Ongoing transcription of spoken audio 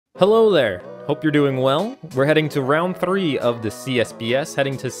Hello there. Hope you're doing well. We're heading to round 3 of the CSBS,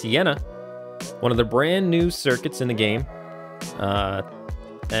 heading to Siena, one of the brand new circuits in the game.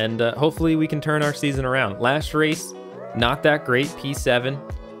 Hopefully we can turn our season around. Last race, not that great, P7.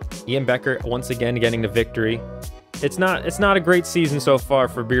 Ian Becker once again getting the victory. It's not a great season so far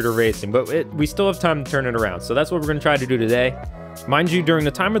for Bearder Racing, but we still have time to turn it around. So that's what we're going to try to do today. Mind you, during the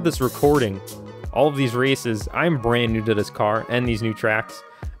time of this recording, all of these races, I'm brand new to this car and these new tracks.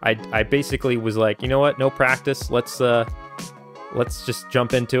 I basically was like, you know what? No practice. Let's just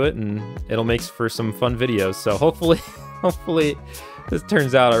jump into it, and it'll make for some fun videos. So hopefully this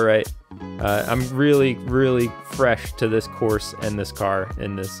turns out all right. I'm really fresh to this course and this car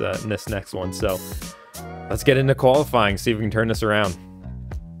in this next one. So let's get into qualifying. See if we can turn this around.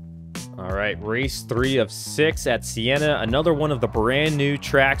 All right, race 3 of 6 at Siena. Another one of the brand new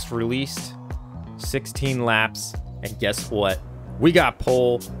tracks released. 16 laps, and guess what? We got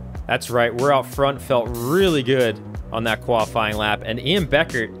pole. That's right, we're out front. Felt really good on that qualifying lap. And Ian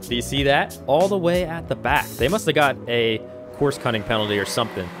Becker, do you see that? All the way at the back. They must have got a course cutting penalty or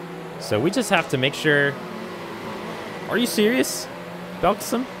something. So we just have to make sure. Are you serious?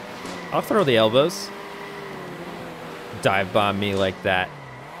 Belkson? I'll throw the elbows. Dive bomb me like that.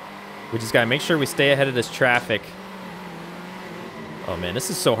 We just gotta make sure we stay ahead of this traffic. Oh man, this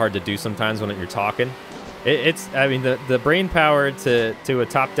is so hard to do sometimes when you're talking. I mean, the brain power to a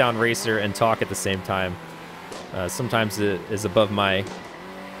top-down racer and talk at the same time sometimes it is above my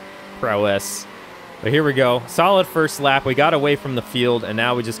prowess. But here we go. Solid first lap. We got away from the field, and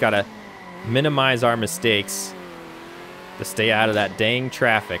now we just got to minimize our mistakes to stay out of that dang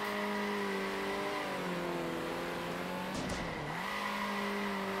traffic.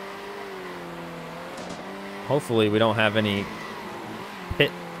 Hopefully we don't have any pit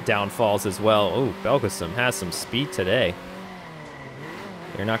downfalls as well. Oh, Belkacem has some speed today.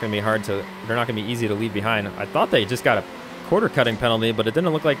 They're not going to be easy to leave behind. I thought they just got a quarter cutting penalty, but it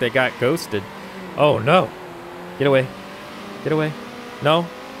didn't look like they got ghosted. Oh no. Get away. Get away. No.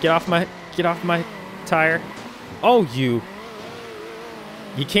 Get off my tire. Oh, you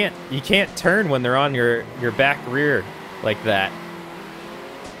can't turn when they're on your back rear like that.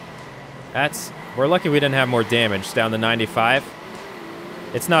 We're lucky we didn't have more damage. Down to 95.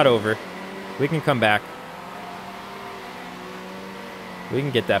 It's not over. We can come back. We can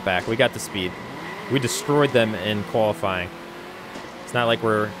get that back. We got the speed. We destroyed them in qualifying. It's not like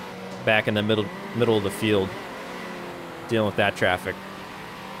we're back in the middle of the field dealing with that traffic.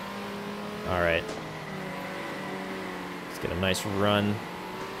 All right. Let's get a nice run.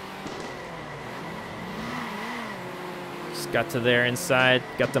 Just got to their inside.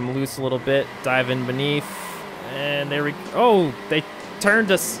 Got them loose a little bit. Dive in beneath. And there we go. Oh, they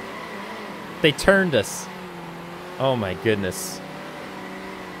turned us. They turned us. Oh my goodness.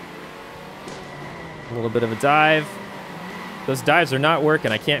 A little bit of a dive. Those dives are not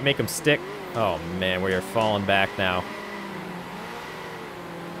working. I can't make them stick. Oh man, we are falling back now.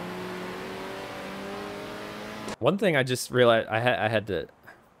 One thing I just realized, I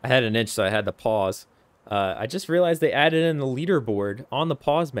had an inch, so I had to pause. I just realized they added in the leaderboard on the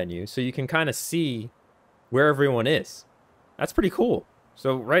pause menu, so you can kind of see where everyone is. That's pretty cool.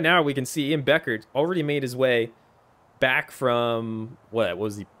 So right now we can see Ian Becker already made his way back from, what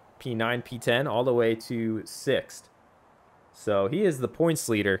was he, P9, P10, all the way to 6th. So he is the points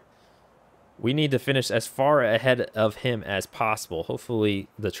leader. We need to finish as far ahead of him as possible. Hopefully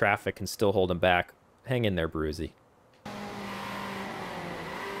the traffic can still hold him back. Hang in there, Bruzy.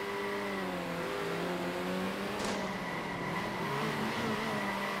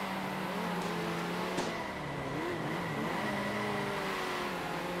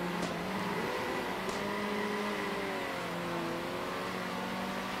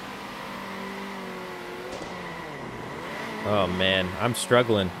 Oh man, I'm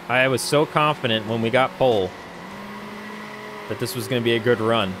struggling. I was so confident when we got pole that this was going to be a good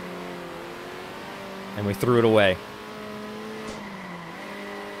run. And we threw it away.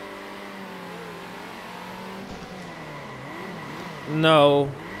 No,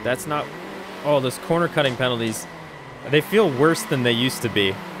 that's not... Oh, those corner cutting penalties. They feel worse than they used to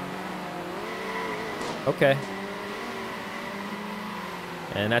be. Okay.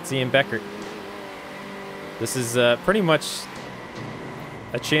 And that's Ian Becker. This is pretty much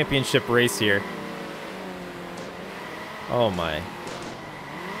a championship race here. Oh my.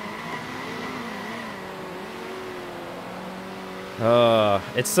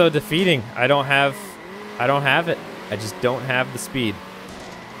 It's so defeating. I don't have it. I just don't have the speed.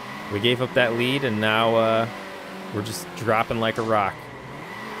 We gave up that lead, and now we're just dropping like a rock.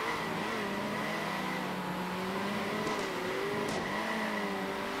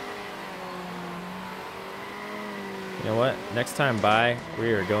 You know what? Next time by,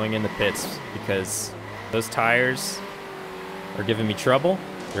 we are going in the pits because those tires are giving me trouble.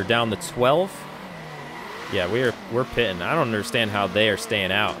 They're down to 12. Yeah, we're pitting. I don't understand how they are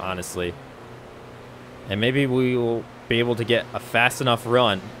staying out, honestly. And maybe we will be able to get a fast enough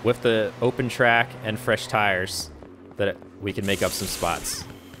run with the open track and fresh tires that we can make up some spots.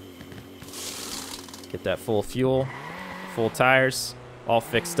 Get that full fuel, full tires, all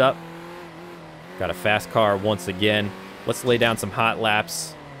fixed up. Got a fast car once again. Let's lay down some hot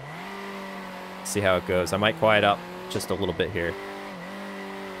laps. See how it goes. I might quiet up just a little bit here.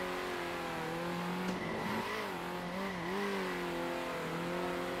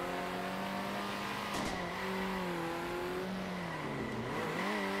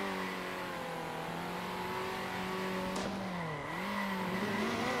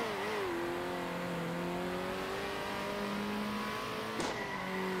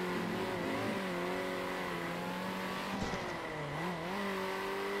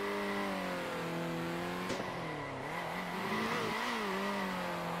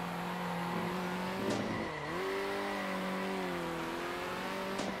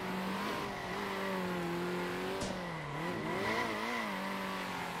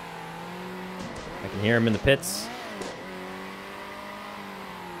 I can hear him in the pits.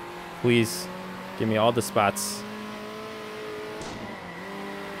 Please give me all the spots.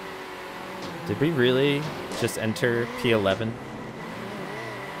 Did we really just enter P11?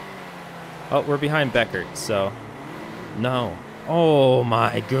 Oh, we're behind Beckert, so no. Oh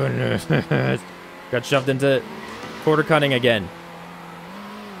my goodness. Got shoved into quarter cutting again.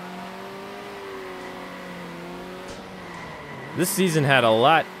 This season had a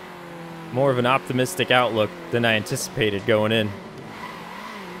lot more of an optimistic outlook than I anticipated going in.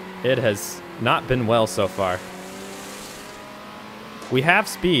 It has not been well so far. We have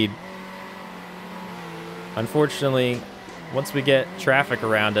speed. Unfortunately, once we get traffic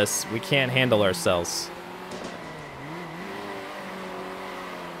around us, we can't handle ourselves.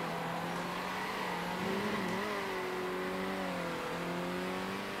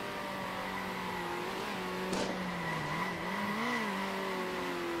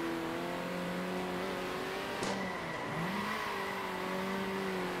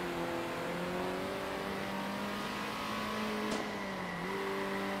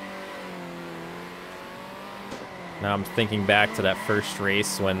 Now I'm thinking back to that first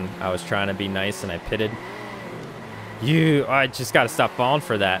race when I was trying to be nice and I pitted. I just got to stop falling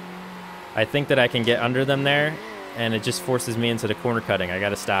for that. I think that I can get under them there, and it just forces me into the corner cutting. I got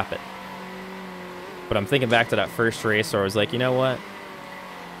to stop it. But I'm thinking back to that first race where I was like, you know what?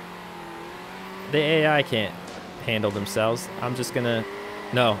 The AI can't handle themselves. I'm just going to...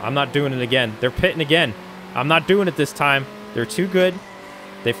 No, I'm not doing it again. They're pitting again. I'm not doing it this time. They're too good.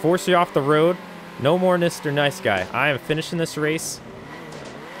 They force you off the road. No more Mr. Nice Guy. I am finishing this race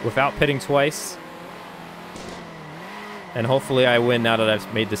without pitting twice. And hopefully I win now that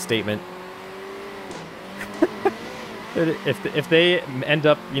I've made this statement. if they end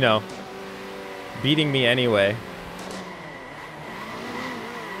up, you know, beating me anyway,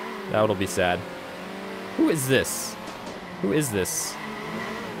 that'll be sad. Who is this? Who is this?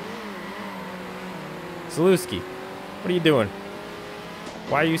 Zalewski, what are you doing?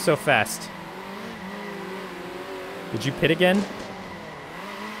 Why are you so fast? Did you pit again?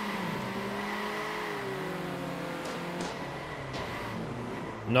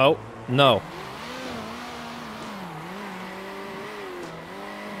 No, no.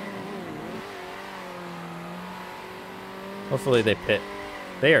 Hopefully they pit.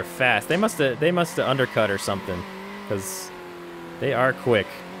 They are fast. They must have undercut or something, because they are quick.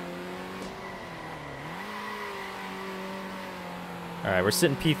 All right, we're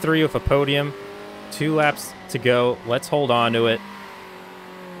sitting P3 with a podium. 2 laps to go. Let's hold on to it.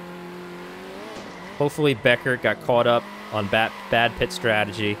 Hopefully Beckert got caught up on bad pit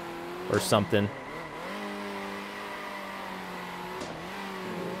strategy or something.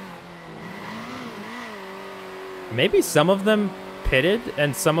 Maybe some of them pitted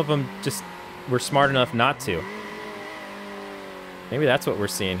and some of them just were smart enough not to. Maybe that's what we're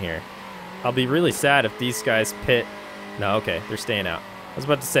seeing here. I'll be really sad if these guys pit. No, okay, they're staying out. I was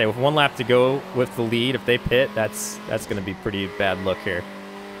about to say, with 1 lap to go with the lead, if they pit, that's going to be pretty bad look here.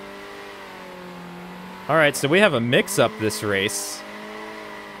 All right, so we have a mix-up this race.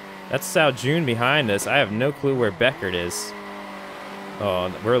 That's Sao June behind us. I have no clue where Beckert is.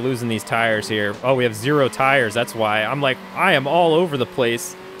 Oh, we're losing these tires here. Oh, we have 0 tires. That's why. I'm like, I am all over the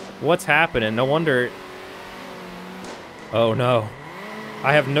place. What's happening? No wonder. Oh, no.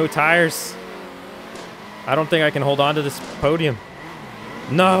 I have no tires. I don't think I can hold on to this podium.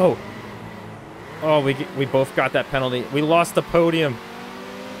 No. Oh, we both got that penalty. We lost the podium.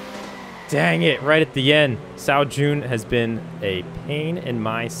 Dang it, right at the end. Sao Jun has been a pain in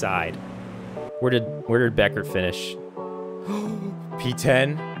my side. Where did Beckert finish?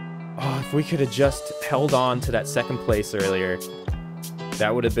 P10. Oh, if we could have just held on to that second place earlier,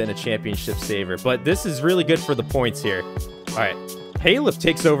 that would have been a championship saver. But this is really good for the points here. All right, Halep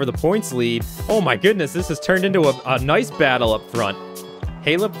takes over the points lead. Oh my goodness, this has turned into a nice battle up front.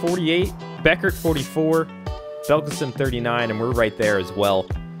 Halep 48, Beckert 44, Belkacem 39, and we're right there as well.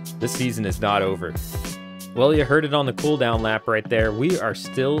 This season is not over. Well, you heard it on the cooldown lap right there. We are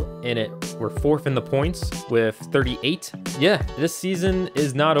still in it. We're 4th in the points with 38. Yeah, this season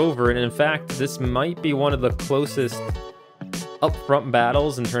is not over, and in fact, this might be one of the closest up-front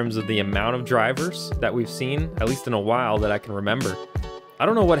battles in terms of the amount of drivers that we've seen, at least in a while that I can remember. I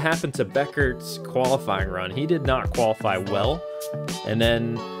don't know what happened to Beckert's qualifying run. He did not qualify well, and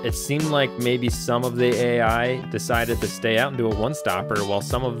then it seemed like maybe some of the AI decided to stay out and do a one-stopper while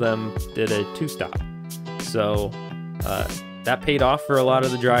some of them did a two-stop. So that paid off for a lot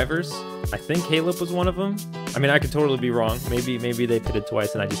of the drivers. I think Halep was one of them. I mean, I could totally be wrong. Maybe they pitted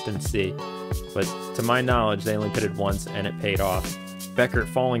twice and I just didn't see. But to my knowledge, they only pitted once and it paid off. Beckert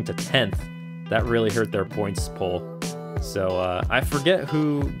falling to 10th. That really hurt their points poll. So I forget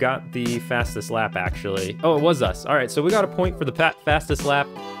who got the fastest lap, actually. Oh, it was us. All right, so we got a point for the fastest lap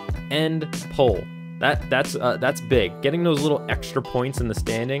and pole. That's big. Getting those little extra points in the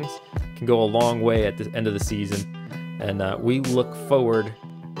standings can go a long way at the end of the season. And we look forward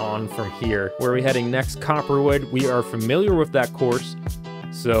on from here. Where are we heading next? Copperwood. We are familiar with that course.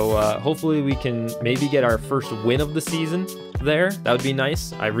 So hopefully we can maybe get our first win of the season there. That would be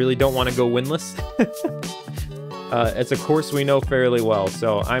nice. I really don't want to go winless. It's a course we know fairly well,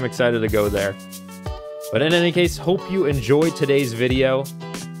 so I'm excited to go there. But in any case, hope you enjoyed today's video.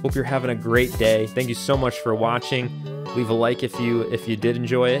 Hope you're having a great day. Thank you so much for watching. Leave a like if you did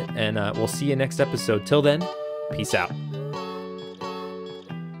enjoy it, and we'll see you next episode. Till then, peace out.